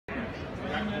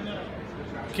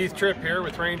Keith Tripp here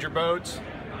with Ranger Boats.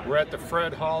 We're at the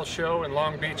Fred Hall Show in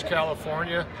Long Beach,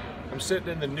 California. I'm sitting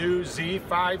in the new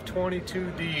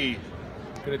Z522D.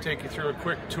 I'm going to take you through a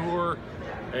quick tour,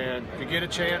 and if you get a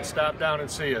chance, stop down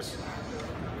and see us.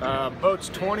 Boat's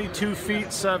 22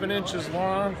 feet 7 inches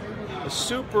long, a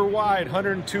super wide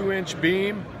 102-inch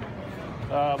beam.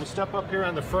 We'll step up here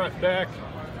on the front deck,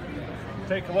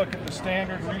 take a look at the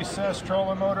standard recessed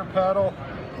trolling motor pedal.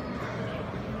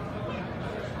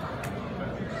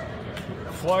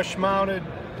 Flush mounted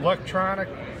electronic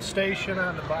station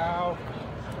on the bow.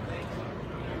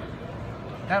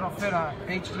 That'll fit a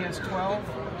HDS 12?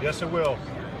 Yes, it will.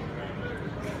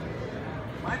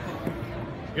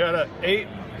 Got a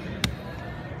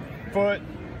 8-foot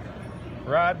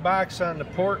rod box on the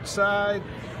port side.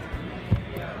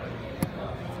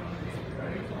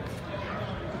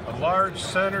 A large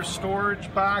center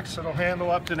storage box that'll handle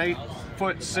up to an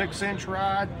 8-foot 6-inch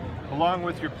rod, along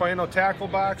with your Plano tackle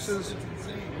boxes.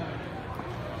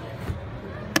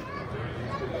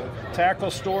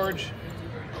 Tackle storage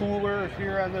cooler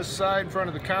here on this side in front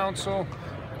of the console.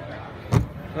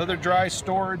 Another dry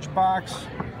storage box.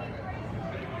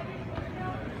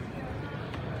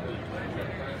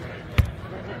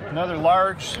 Another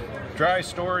large dry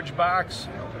storage box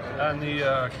on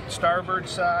the starboard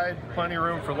side. Plenty of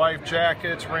room for life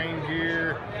jackets, rain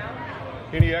gear,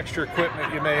 any extra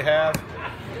equipment you may have.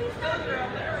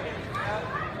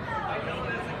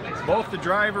 Both the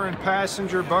driver and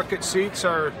passenger bucket seats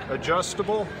are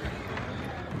adjustable.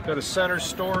 Got a center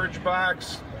storage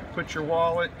box. Put your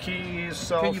wallet, keys,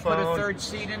 cell phone. Can you put a third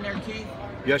seat in there, Keith?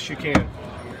 Yes, you can.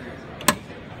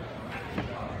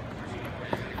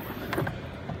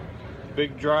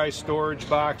 Big dry storage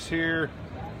box here.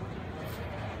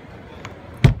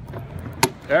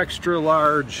 Extra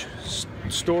large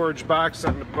storage box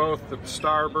on both the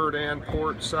starboard and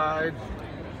port side.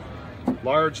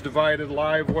 Large divided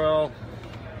live well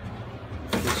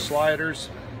with sliders.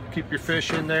 Keep your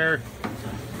fish in there.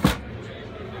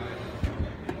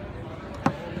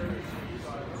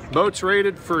 Boat's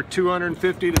rated for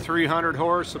 250 to 300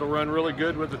 horse. It'll run really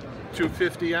good with a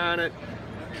 250 on it.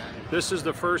 This is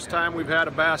the first time we've had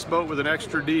a bass boat with an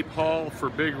extra deep hull for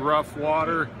big rough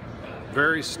water.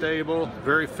 Very stable,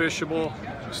 very fishable.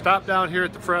 Stop down here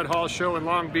at the Fred Hall Show in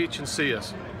Long Beach and see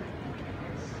us.